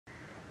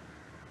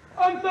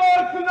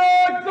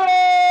Antarknaknak!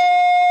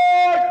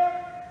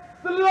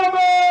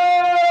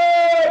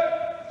 Slamet!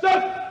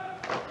 Shut!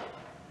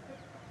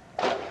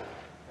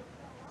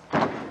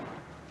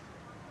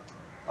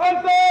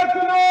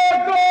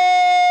 Antarknaknak!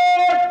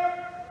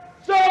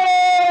 Shut!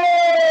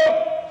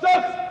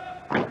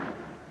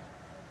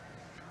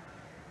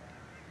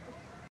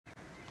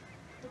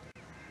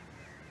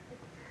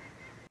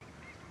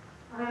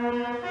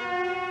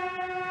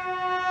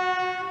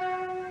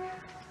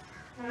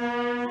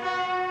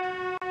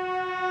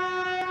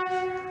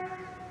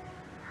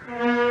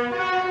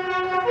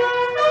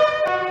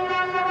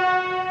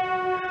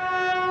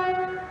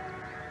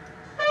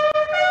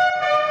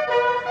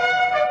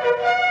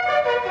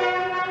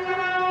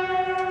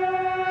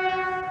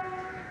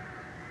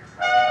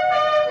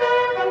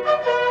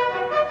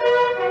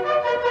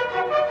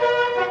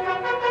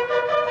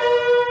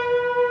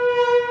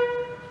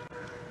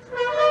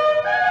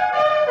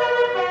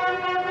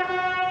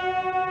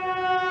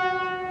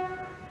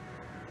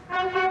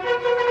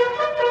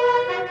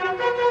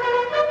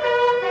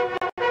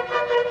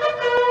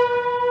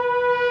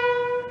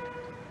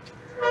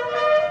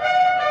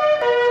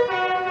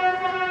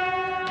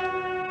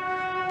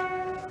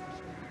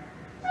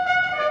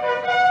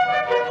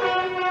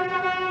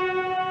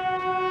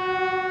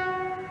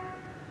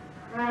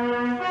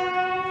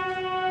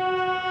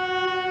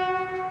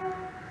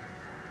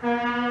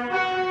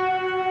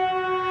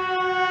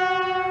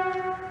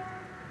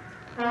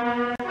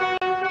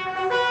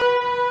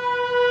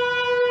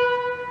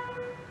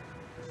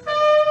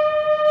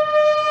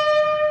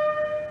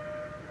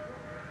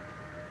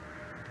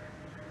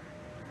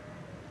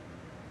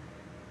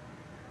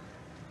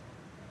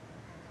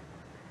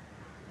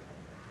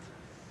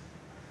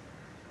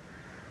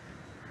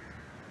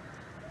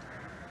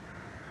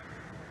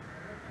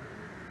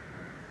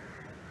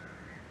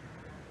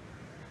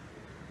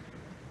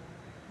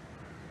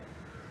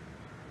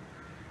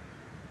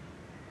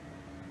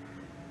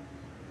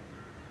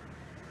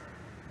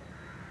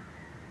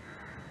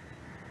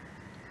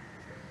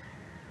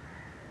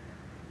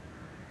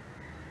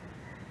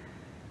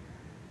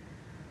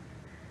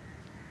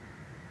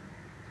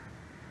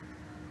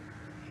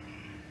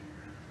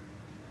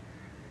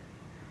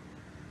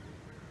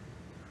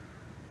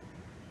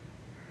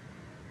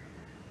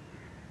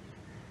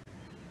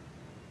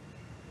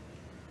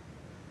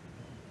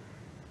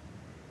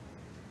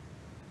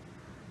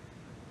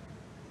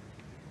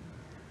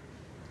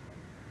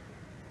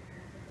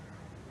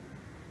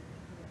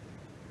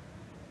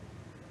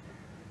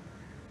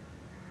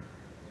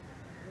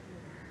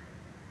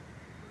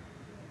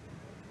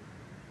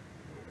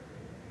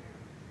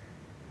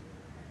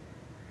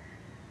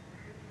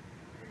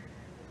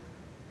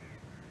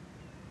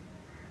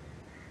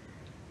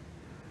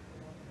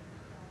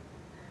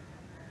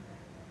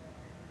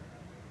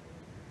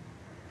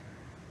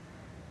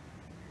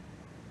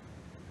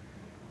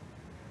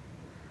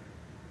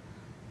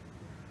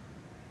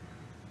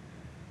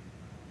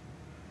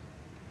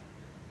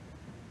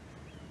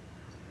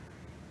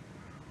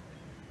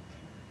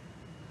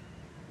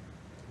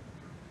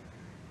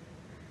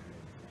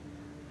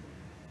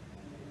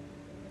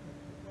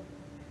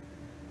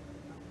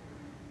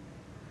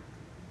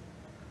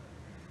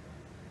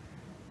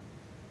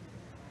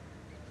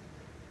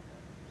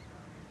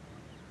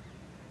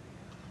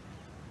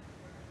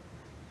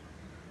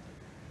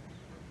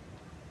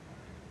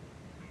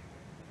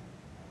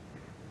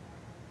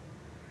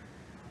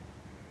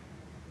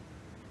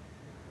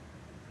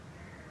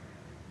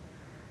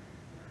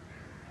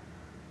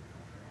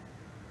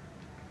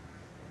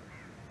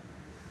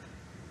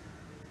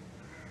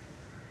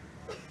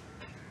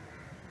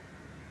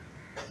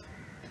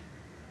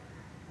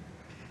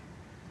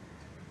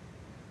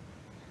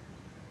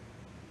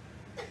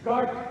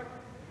 Guard!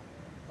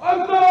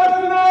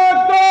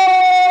 Antarknaknak!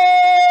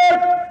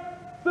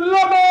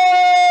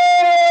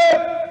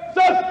 Slamet!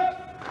 Shut!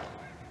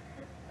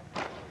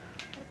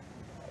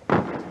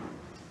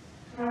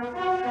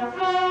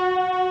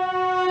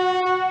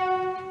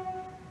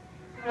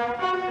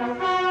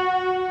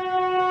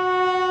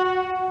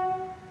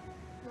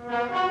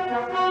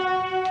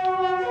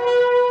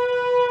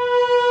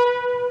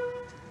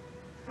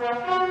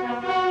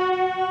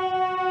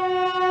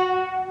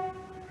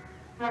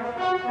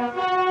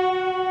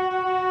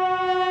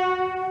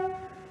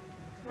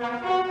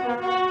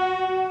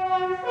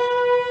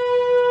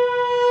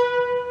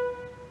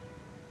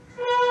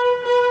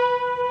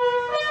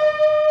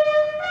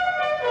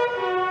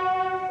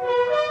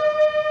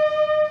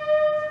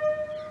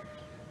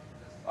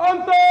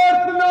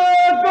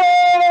 Antarknaknak!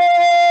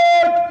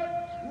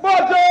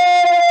 Bachao!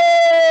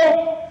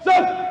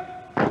 Shut!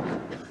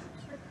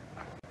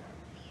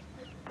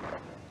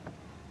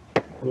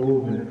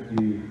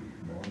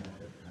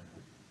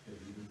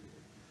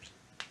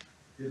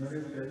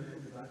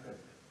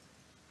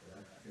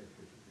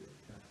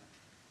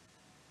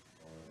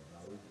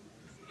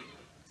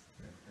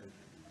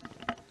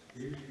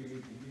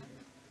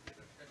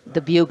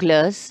 The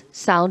buglers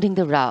sounding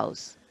the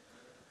rouse,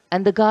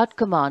 and the guard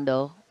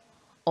commander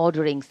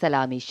ordering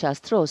Salami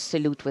Shastros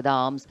salute with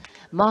arms,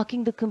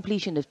 marking the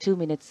completion of 2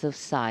 minutes of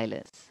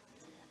silence.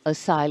 A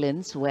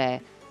silence where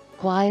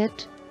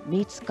quiet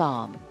meets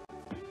calm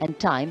and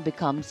time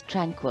becomes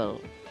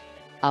tranquil,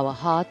 our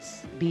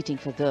hearts beating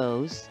for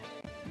those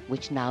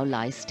which now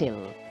lie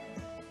still.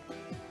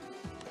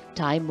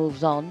 Time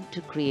moves on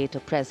to create a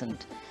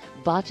present,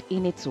 but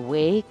in its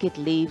wake it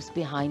leaves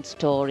behind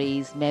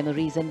stories,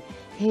 memories and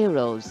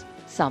heroes,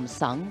 some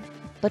sung,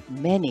 but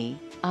many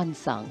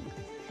unsung.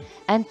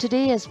 And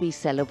today, as we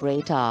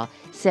celebrate our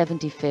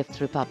 75th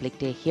Republic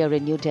Day here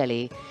in New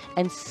Delhi,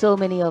 and so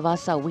many of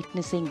us are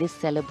witnessing this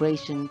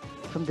celebration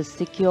from the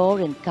secure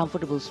and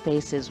comfortable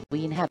spaces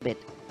we inhabit,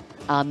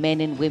 our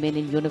men and women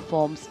in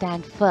uniform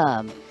stand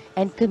firm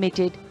and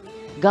committed,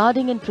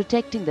 guarding and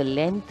protecting the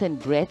length and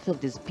breadth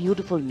of this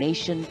beautiful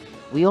nation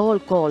we all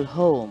call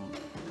home,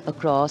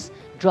 across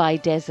dry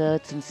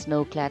deserts and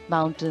snow-clad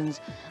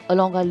mountains,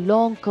 along our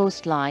long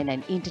coastline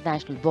and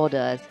international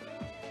borders,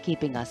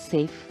 keeping us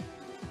safe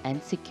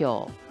and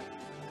secure.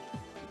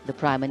 The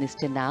Prime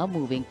Minister now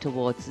moving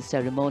towards the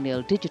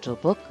ceremonial digital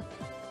book,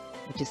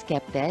 which is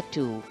kept there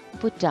to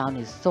put down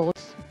his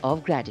thoughts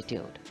of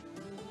gratitude.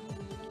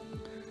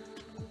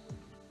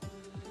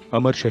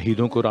 अमर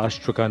शहीदों को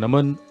राष्ट्र का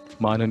नमन,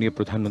 माननीय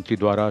प्रधानमंत्री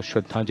द्वारा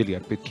श्रद्धांजलि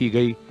अर्पित की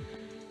गई।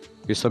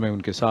 इस समय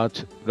उनके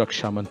साथ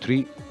रक्षा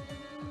मंत्री,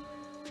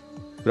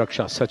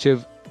 रक्षा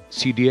सचिव,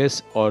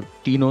 सीडीएस और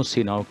तीनों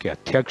सेनाओं के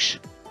अध्यक्ष।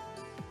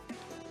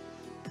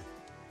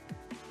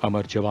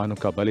 अमर जवानों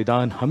का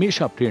बलिदान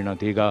हमेशा प्रेरणा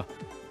देगा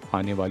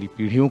आने वाली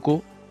पीढ़ियों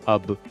को।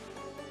 अब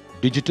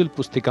डिजिटल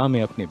पुस्तिका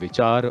में अपने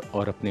विचार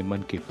और अपने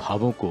मन के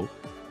भावों को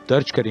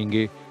दर्ज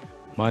करेंगे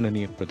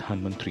माननीय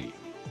प्रधानमंत्री।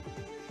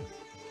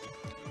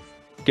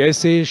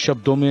 कैसे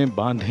शब्दों में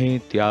बांधें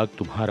त्याग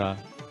तुम्हारा,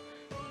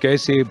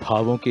 कैसे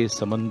भावों के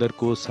समंदर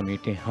को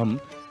समेटें हम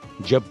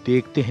जब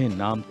देखते हैं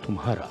नाम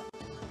तुम्हारा।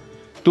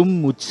 तुम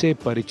मुझसे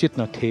परिचित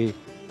न थे,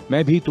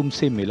 मैं भी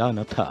तुमसे मिला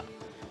न था,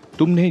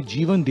 तुमने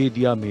जीवन दे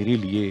दिया मेरे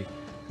लिए,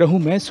 रहूं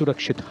मैं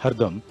सुरक्षित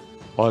हरदम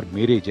और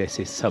मेरे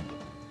जैसे सब,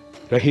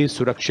 रहे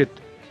सुरक्षित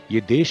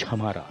ये देश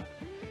हमारा।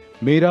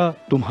 मेरा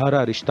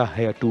तुम्हारा रिश्ता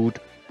है अटूट,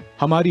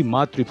 हमारी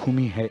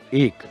मातृभूमि है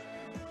एक,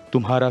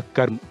 तुम्हारा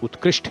कर्म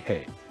उत्कृष्ट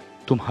है,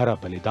 तुम्हारा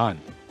बलिदान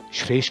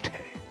श्रेष्ठ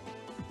है।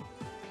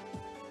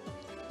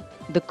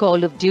 The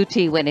call of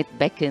duty, when it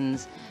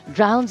beckons,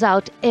 drowns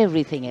out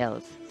everything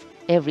else.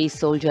 Every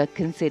soldier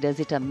considers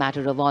it a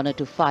matter of honor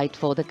to fight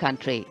for the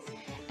country.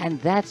 And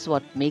that's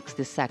what makes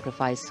this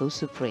sacrifice so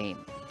supreme.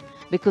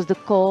 Because the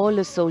call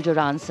a soldier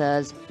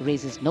answers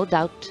raises no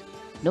doubt,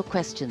 no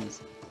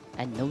questions,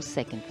 and no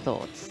second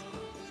thoughts.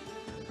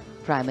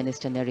 Prime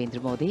Minister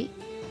Narendra Modi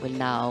will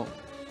now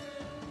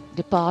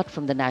depart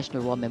from the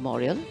National War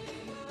Memorial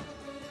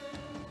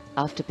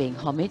after paying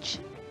homage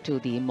to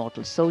the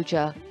immortal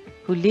soldier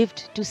who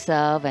lived to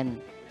serve and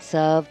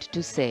served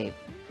to save.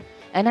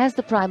 And as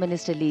the Prime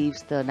Minister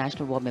leaves the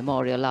National War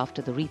Memorial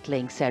after the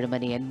wreath-laying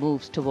ceremony and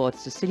moves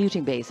towards the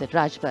saluting base at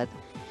Rajpath,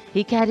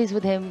 he carries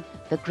with him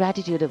the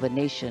gratitude of a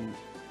nation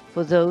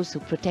for those who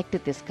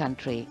protected this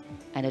country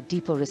and a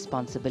deeper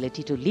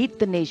responsibility to lead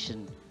the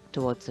nation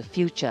towards a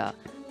future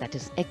that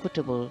is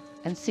equitable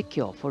and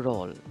secure for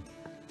all.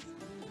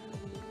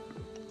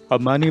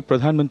 अब माननीय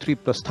प्रधानमंत्री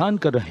प्रस्थान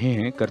कर रहे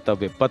हैं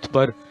कर्तव्य पथ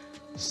पर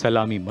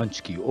सलामी मंच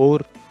की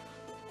ओर।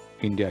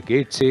 इंडिया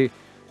गेट से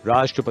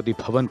राष्ट्रपति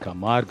भवन का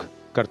मार्ग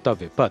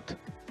कर्तव्य पथ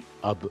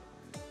अब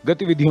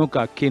गतिविधियों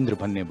का केंद्र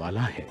बनने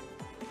वाला है।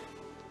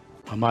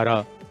 हमारा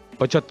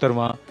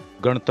 75वां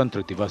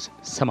गणतंत्र दिवस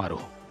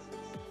समारोह।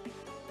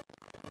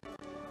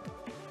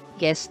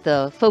 Yes,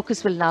 the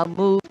focus will now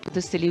move to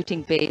the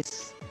saluting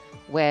base,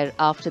 where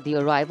after the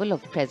arrival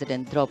of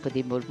President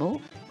Draupadi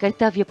Murmu,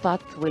 Kartavya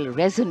Path will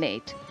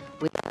resonate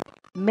with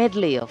a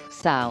medley of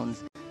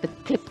sounds, the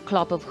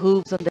clip-clop of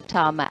hooves on the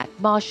tarmac,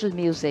 martial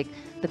music,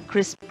 the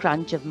crisp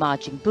crunch of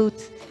marching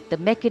boots, the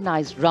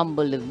mechanized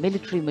rumble of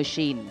military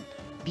machine,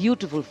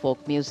 beautiful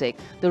folk music,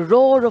 the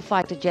roar of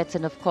fighter jets,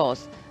 and of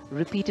course,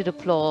 repeated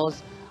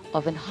applause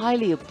of an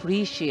highly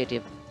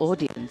appreciative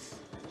audience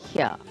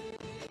here.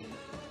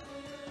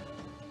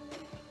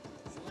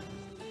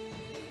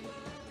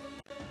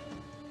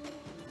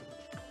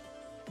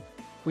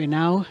 We're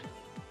now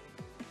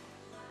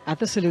at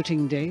the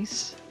saluting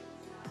days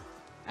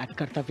at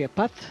Kartavya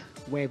Path,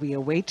 where we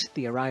await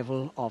the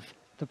arrival of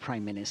the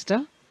Prime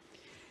Minister.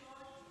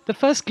 The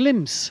first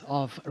glimpse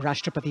of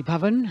Rashtrapati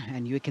Bhavan,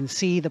 and you can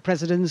see the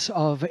presidents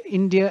of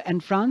India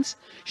and France,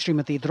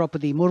 Srimati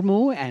Draupadi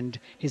Murmu and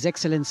His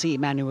Excellency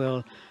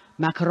Emmanuel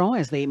Macron,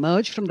 as they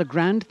emerge from the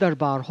Grand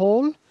Darbar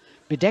Hall,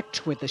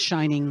 bedecked with the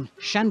shining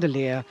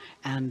chandelier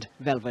and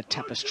velvet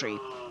tapestry.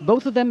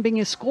 Both of them being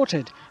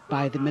escorted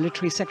by the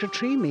Military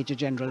Secretary, Major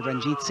General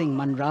Ranjit Singh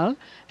Manral,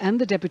 and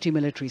the Deputy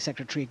Military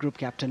Secretary, Group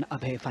Captain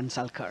Abhay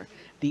Phansalkar.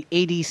 The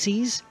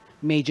ADCs,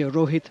 Major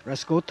Rohit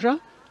Rasgotra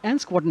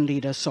and Squadron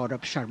Leader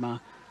Saurabh Sharma,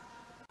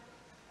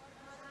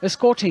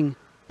 escorting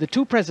the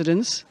two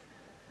presidents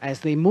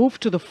as they move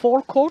to the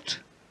forecourt,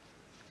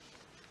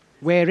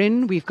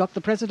 wherein we've got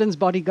the President's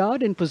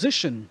bodyguard in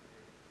position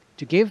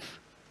to give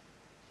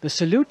the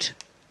salute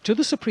to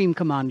the Supreme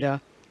Commander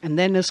and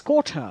then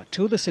escort her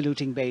to the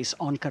saluting base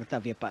on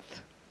Kartavya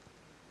Path.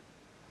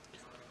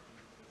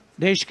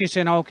 देश की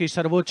सेनाओं की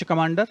सर्वोच्च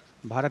commander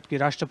Bharat की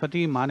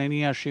राष्ट्रपति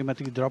माननीय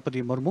श्रीमती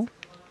द्रौपदी मुर्मू,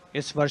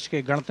 इस वर्ष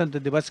के गणतंत्र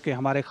दिवस के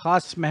हमारे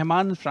खास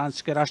मेहमान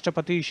फ्रांस के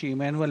राष्ट्रपति श्री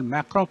इमैनुअल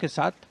मैक्रों के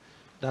साथ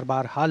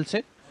दरबार हाल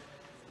से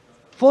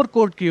फोर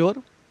कोर्ट की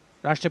ओर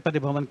राष्ट्रपति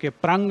भवन के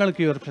प्रांगण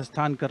की ओर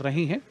प्रस्थान कर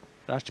रही हैं।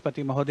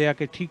 राष्ट्रपति महोदया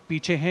के ठीक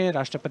पीछे हैं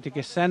राष्ट्रपति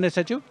के सैन्य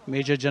सचिव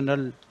मेजर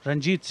जनरल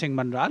रंजीत सिंह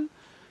मनराल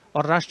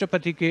और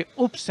राष्ट्रपति के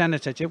उप सैन्य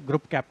सचिव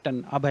ग्रुप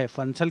कैप्टन अभय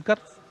फंसलकर।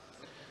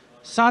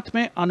 साथ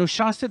में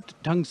अनुशासित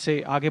ढंग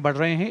से आगे बढ़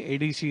रहे हैं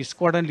ADC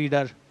squadron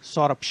leader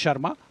Saurabh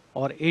Sharma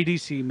और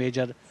ADC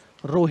major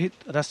Rohit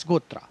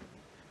Rasgotra.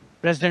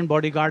 President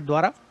bodyguard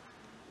द्वारा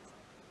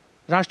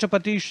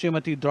राष्ट्रपति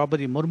श्रीमती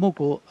द्रौपदी मुर्मू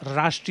को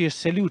राष्ट्रीय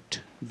सैल्यूट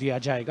दिया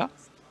जाएगा।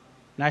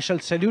 नेशनल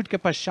सैल्यूट के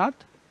पश्चात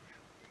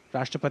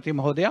राष्ट्रपति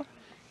महोदया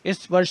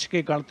इस वर्ष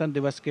के गणतंत्र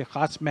दिवस के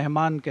खास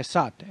मेहमान के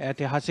साथ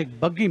ऐतिहासिक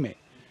बग्गी में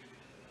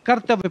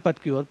कर्तव्य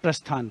पथ की ओर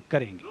प्रस्थान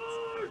करेंगी।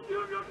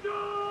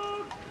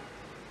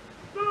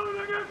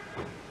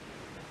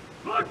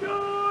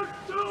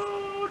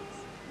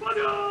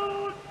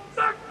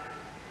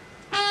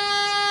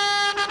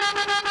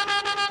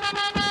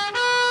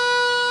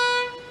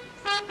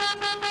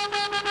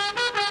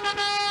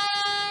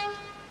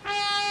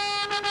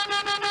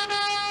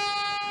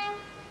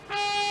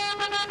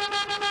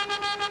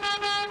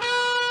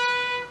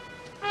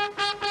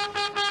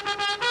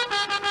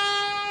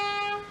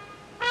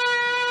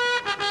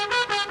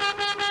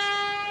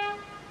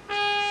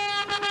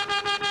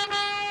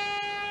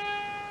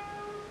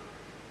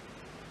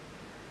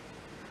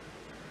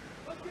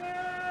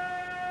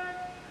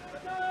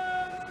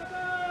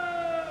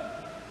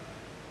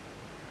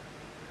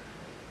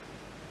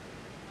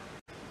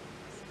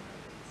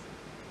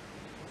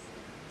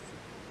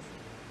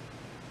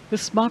 The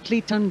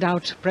smartly turned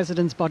out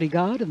President's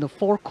bodyguard in the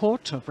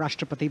forecourt of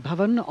Rashtrapati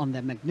Bhavan on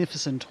their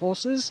magnificent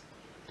horses,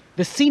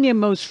 the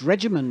senior-most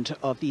regiment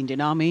of the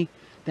Indian Army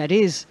that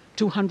is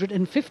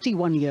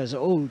 251 years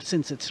old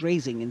since its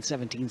raising in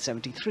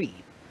 1773.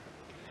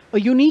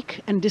 A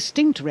unique and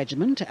distinct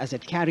regiment as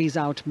it carries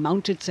out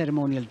mounted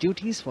ceremonial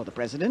duties for the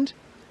President.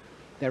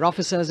 Their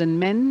officers and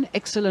men,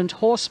 excellent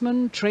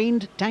horsemen,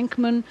 trained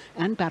tankmen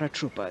and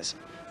paratroopers.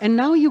 And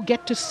now you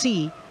get to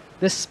see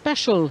the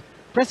special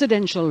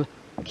presidential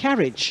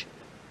carriage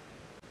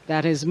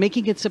that is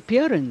making its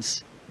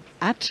appearance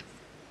at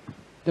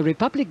the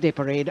Republic Day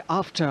Parade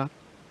after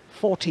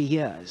 40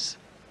 years.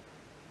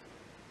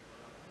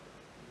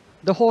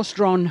 The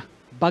horse-drawn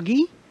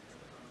buggy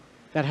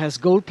that has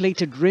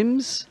gold-plated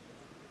rims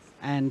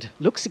and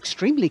looks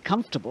extremely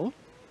comfortable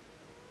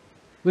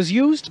was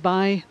used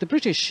by the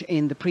British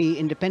in the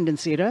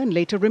pre-independence era and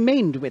later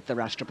remained with the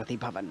Rashtrapati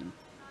Bhavan.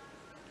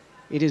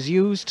 It is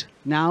used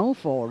now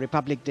for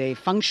Republic Day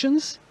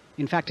functions.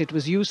 In fact, it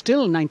was used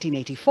till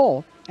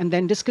 1984 and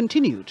then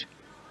discontinued.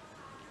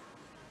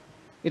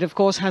 It, of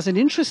course, has an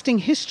interesting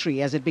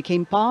history as it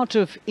became part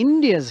of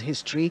India's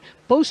history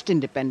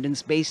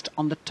post-independence based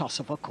on the toss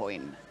of a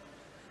coin.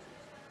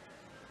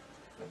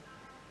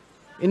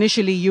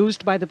 Initially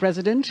used by the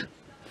President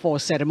for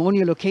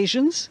ceremonial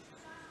occasions,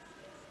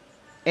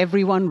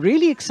 everyone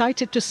really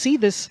excited to see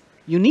this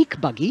unique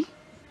buggy.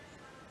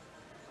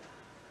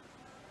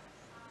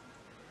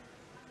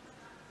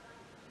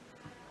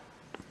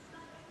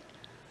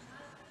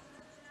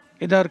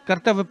 इधर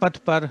कर्तव्य पथ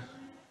पर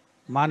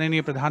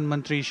माननीय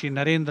प्रधानमंत्री श्री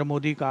नरेंद्र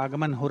मोदी का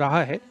आगमन हो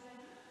रहा है।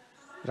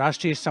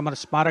 राष्ट्रीय समर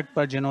स्मारक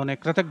पर जिन्होंने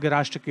कृतज्ञ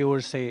राष्ट्र की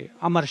ओर से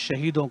अमर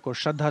शहीदों को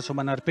श्रद्धा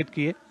सुमन अर्पित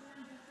किए,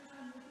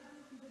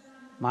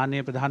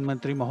 माननीय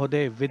प्रधानमंत्री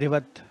महोदय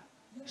विधिवत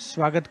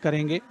स्वागत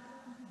करेंगे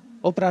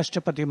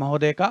उपराष्ट्रपति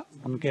महोदय का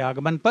उनके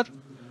आगमन पर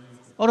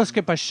और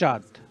उसके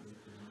पश्चात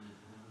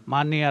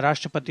माननीय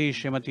राष्ट्रपति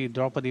श्रीमती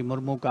द्रौपदी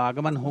मुर्मू का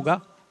आगमन होगा।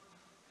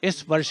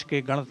 इस वर्ष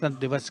के गणतंत्र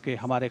दिवस के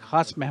हमारे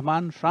खास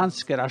मेहमान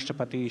फ्रांस के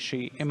राष्ट्रपति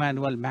श्री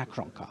इमैनुअल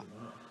मैक्रों का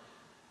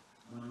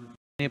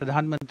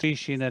प्रधानमंत्री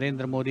श्री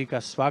नरेंद्र मोदी का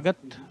स्वागत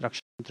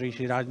रक्षा मंत्री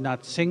श्री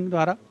राजनाथ सिंह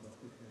द्वारा।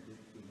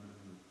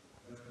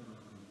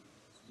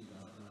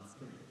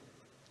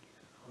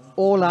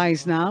 All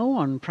eyes now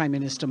on Prime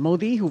Minister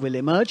Modi, who will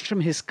emerge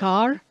from his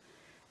car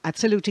at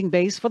saluting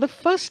base for the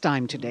first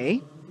time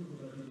today.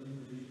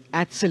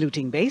 At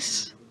saluting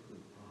base.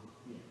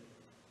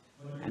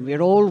 And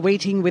we're all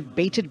waiting with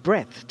bated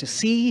breath to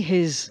see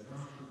his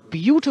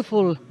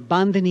beautiful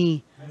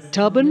bandhani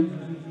turban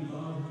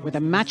with a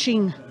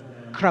matching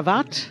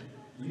cravat.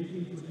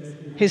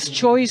 His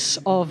choice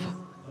of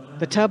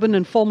the turban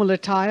and formal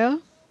attire,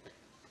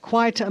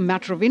 quite a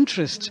matter of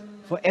interest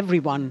for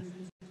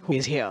everyone who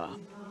is here.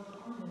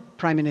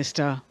 Prime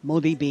Minister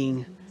Modi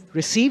being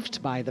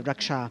received by the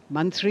Raksha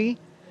Mantri,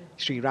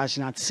 Shri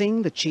Rajnath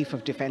Singh, the Chief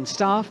of Defence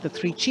Staff, the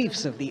three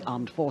chiefs of the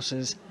armed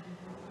forces,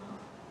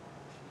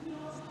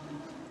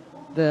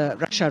 the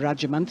Raksha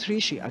Rajya Mantri,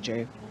 Shri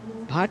Ajay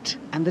Bhatt,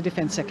 and the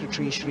Defence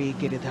Secretary, Shri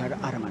Giridhar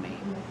Aramane.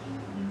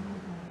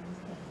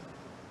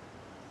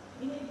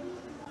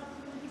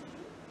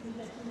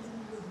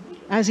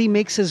 as he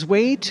makes his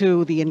way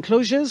to the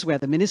enclosures where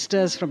the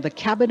ministers from the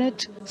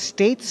cabinet,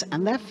 states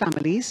and their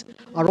families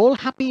are all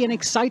happy and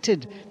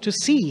excited to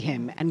see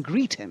him and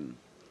greet him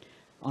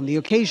on the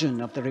occasion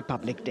of the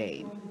Republic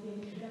Day.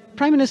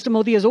 Prime Minister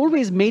Modi has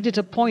always made it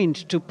a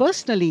point to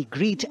personally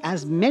greet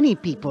as many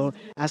people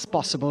as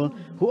possible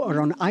who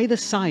are on either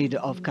side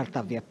of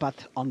Kartavya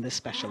Path on this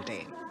special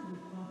day.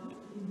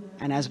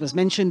 And as was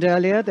mentioned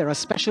earlier, there are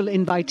special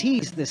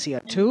invitees this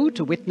year too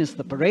to witness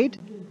the parade,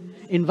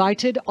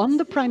 invited on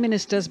the Prime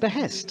Minister's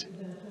behest.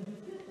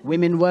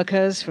 Women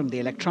workers from the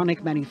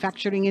electronic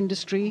manufacturing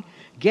industry,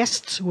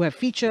 guests who have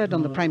featured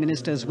on the Prime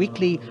Minister's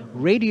weekly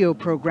radio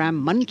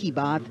program Mann Ki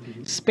Baat,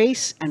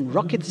 space and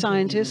rocket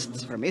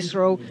scientists from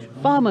ISRO,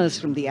 farmers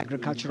from the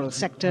agricultural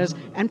sectors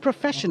and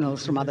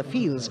professionals from other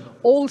fields,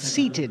 all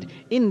seated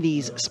in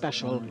these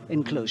special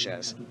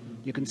enclosures.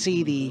 You can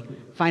see the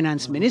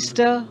Finance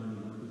Minister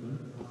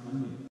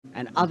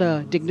and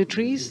other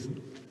dignitaries,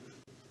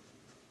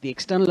 the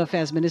External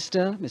Affairs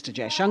Minister, Mr.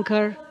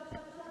 Jaishankar,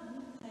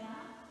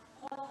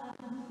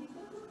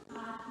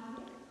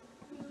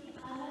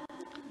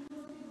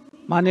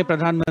 माननीय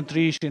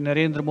प्रधानमंत्री श्री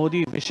नरेंद्र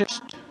मोदी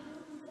विशिष्ट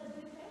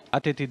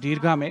अतिथि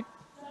दीर्घा में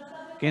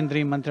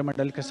केंद्रीय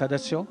मंत्रिमंडल के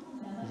सदस्यों,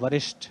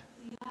 वरिष्ठ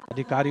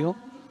अधिकारियों,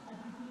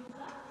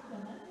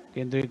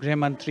 केंद्रीय गृह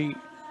मंत्री,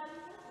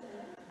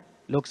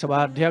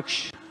 लोकसभा अध्यक्ष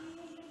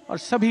और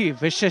सभी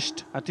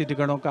विशिष्ट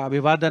अतिथिगणों का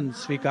अभिवादन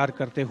स्वीकार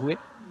करते हुए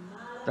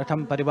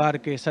प्रथम परिवार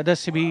के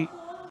सदस्य भी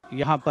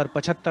यहां पर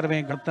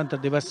 75वें गणतंत्र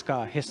दिवस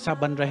का हिस्सा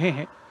बन रहे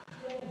हैं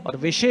और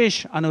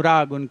विशेष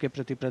अनुराग उनके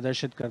प्रति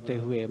प्रदर्शित करते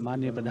हुए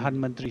माननीय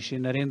प्रधानमंत्री श्री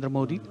नरेंद्र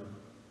मोदी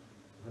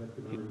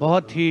एक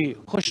बहुत ही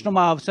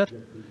खुशनुमा अवसर,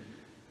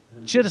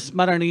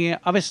 चिरस्मरणीय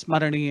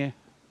अविस्मरणीय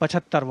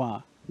 75वां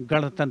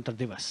गणतंत्र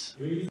दिवस।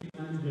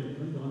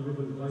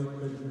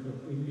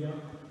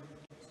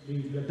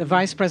 The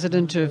Vice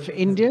President of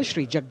India,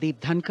 Shri Jagdeep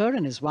Dhankar,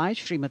 and his wife,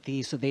 Srimati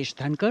Sudesh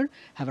Dhankar,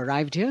 have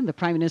arrived here, and the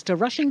Prime Minister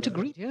rushing to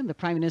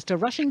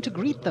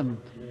greet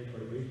them.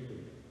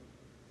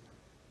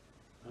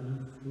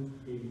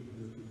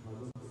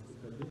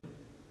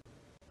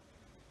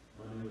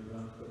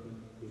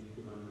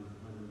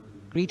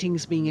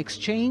 Greetings being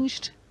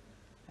exchanged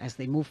as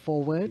they move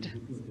forward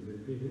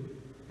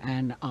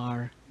and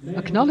are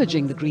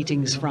acknowledging the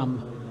greetings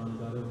from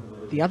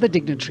the other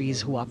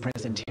dignitaries who are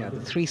present here,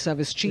 the three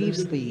service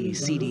chiefs, the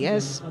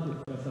CDS.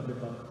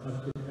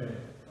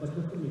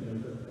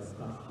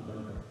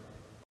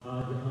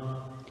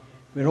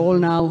 We're all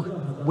now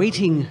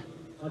waiting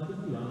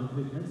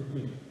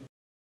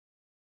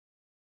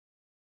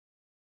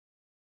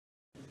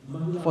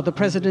for the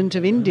President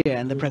of India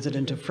and the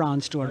President of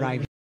France to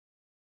arrive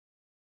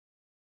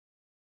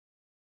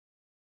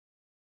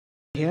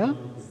here.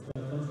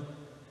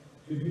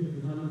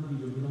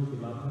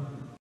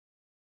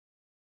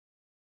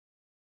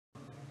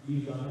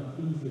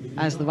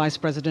 As the Vice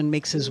President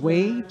makes his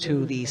way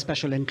to the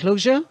special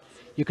enclosure,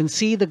 you can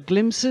see the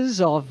glimpses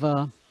of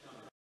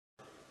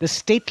the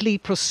stately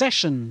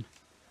procession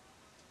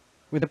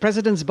with the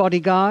President's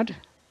bodyguard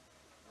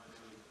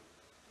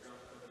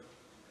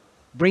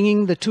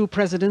bringing the two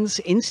presidents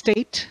in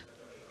state.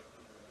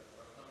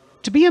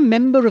 To be a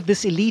member of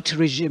this elite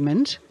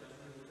regiment,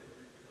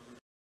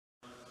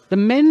 the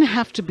men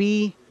have to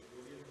be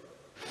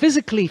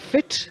physically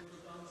fit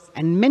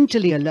and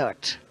mentally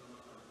alert.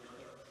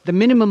 The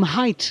minimum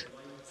height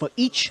for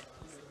each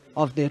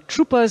of the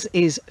troopers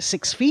is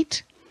 6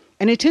 feet,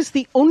 and it is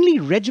the only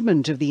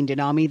regiment of the Indian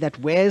Army that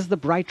wears the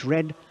bright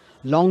red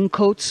long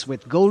coats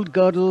with gold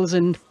girdles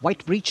and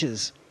white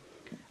breeches,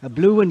 a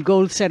blue and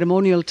gold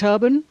ceremonial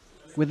turban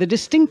with a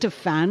distinctive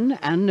fan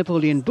and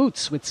Napoleon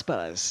boots with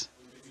spurs.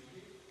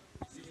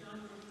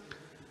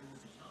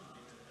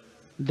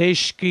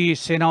 देश की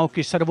सेनाओं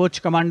की सर्वोच्च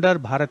commander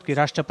Bharat की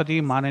राष्ट्रपति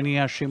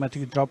माननीय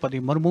श्रीमती द्रौपदी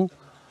मुर्मू,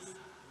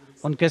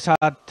 उनके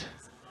साथ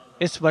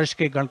इस वर्ष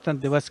के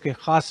गणतंत्र दिवस के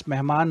खास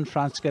मेहमान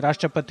फ्रांस के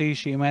राष्ट्रपति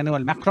श्री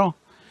इमैनुअल मैक्रों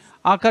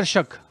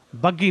आकर्षक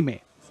बग्गी में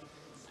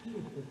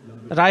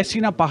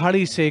रायसीना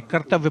पहाड़ी से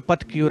कर्तव्य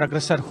पथ की ओर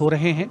अग्रसर हो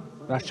रहे हैं।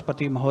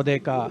 राष्ट्रपति महोदय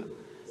का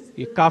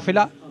ये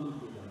काफिला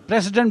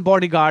प्रेसिडेंट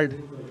बॉडीगार्ड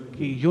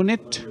की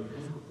यूनिट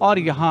और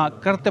यहाँ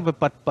कर्तव्य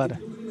पथ पर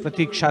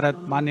प्रतीक्षारत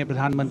माननीय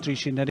प्रधानमंत्री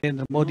श्री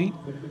नरेंद्र मोदी,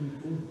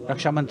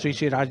 रक्षा मंत्री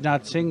श्री राजनाथ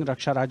सिंह,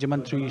 रक्षा राज्य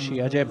मंत्री श्री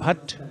अजय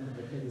भट्ट,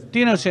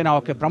 तीनों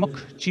सेनाओं के प्रमुख,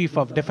 चीफ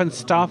ऑफ डिफेंस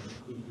स्टाफ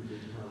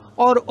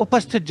और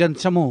उपस्थित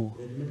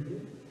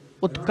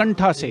जनसमूह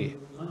उत्कंठा से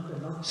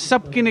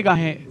सबकी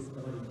निगाहें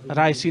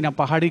रायसीना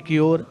पहाड़ी की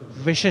ओर।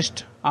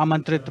 विशिष्ट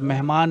आमंत्रित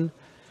मेहमान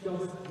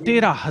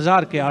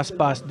 13,000 के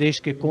आसपास देश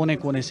के कोने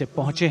कोने से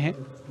पहुंचे हैं।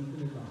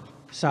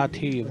 साथ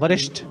ही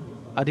वरिष्ठ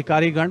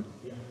अधिकारीगण,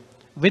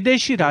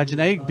 विदेशी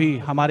राजनयिक भी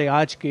हमारे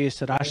आज के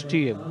इस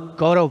राष्ट्रीय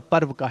गौरव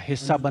पर्व का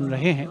हिस्सा बन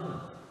रहे हैं।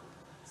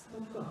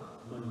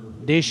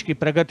 देश की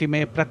प्रगति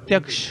में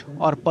प्रत्यक्ष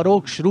और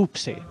परोक्ष रूप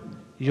से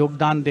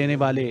योगदान देने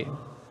वाले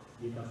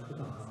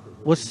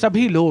वो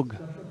सभी लोग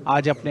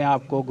आज अपने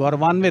आप को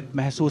गौरवान्वित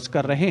महसूस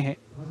कर रहे हैं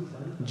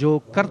जो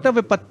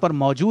कर्तव्य पथ पर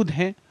मौजूद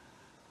हैं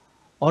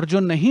और जो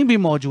नहीं भी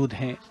मौजूद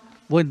हैं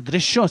वो इन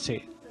दृश्यों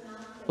से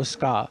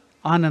उसका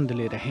आनंद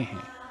ले रहे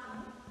हैं।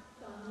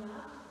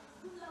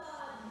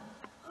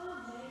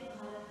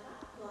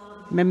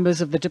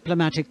 Members of the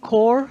diplomatic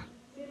corps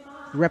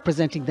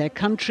representing their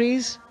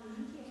countries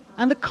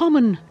and the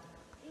common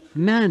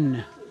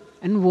man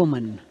and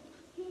woman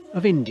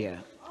of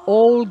India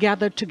all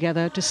gathered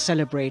together to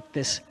celebrate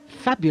this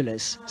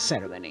fabulous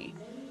ceremony.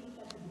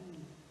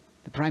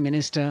 The Prime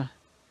Minister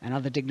and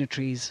other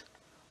dignitaries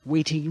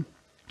waiting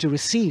to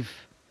receive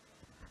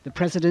the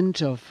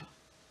President of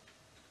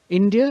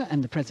India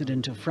and the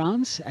President of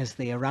France as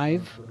they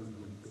arrive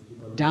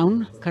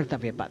down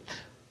Kartavya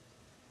Path.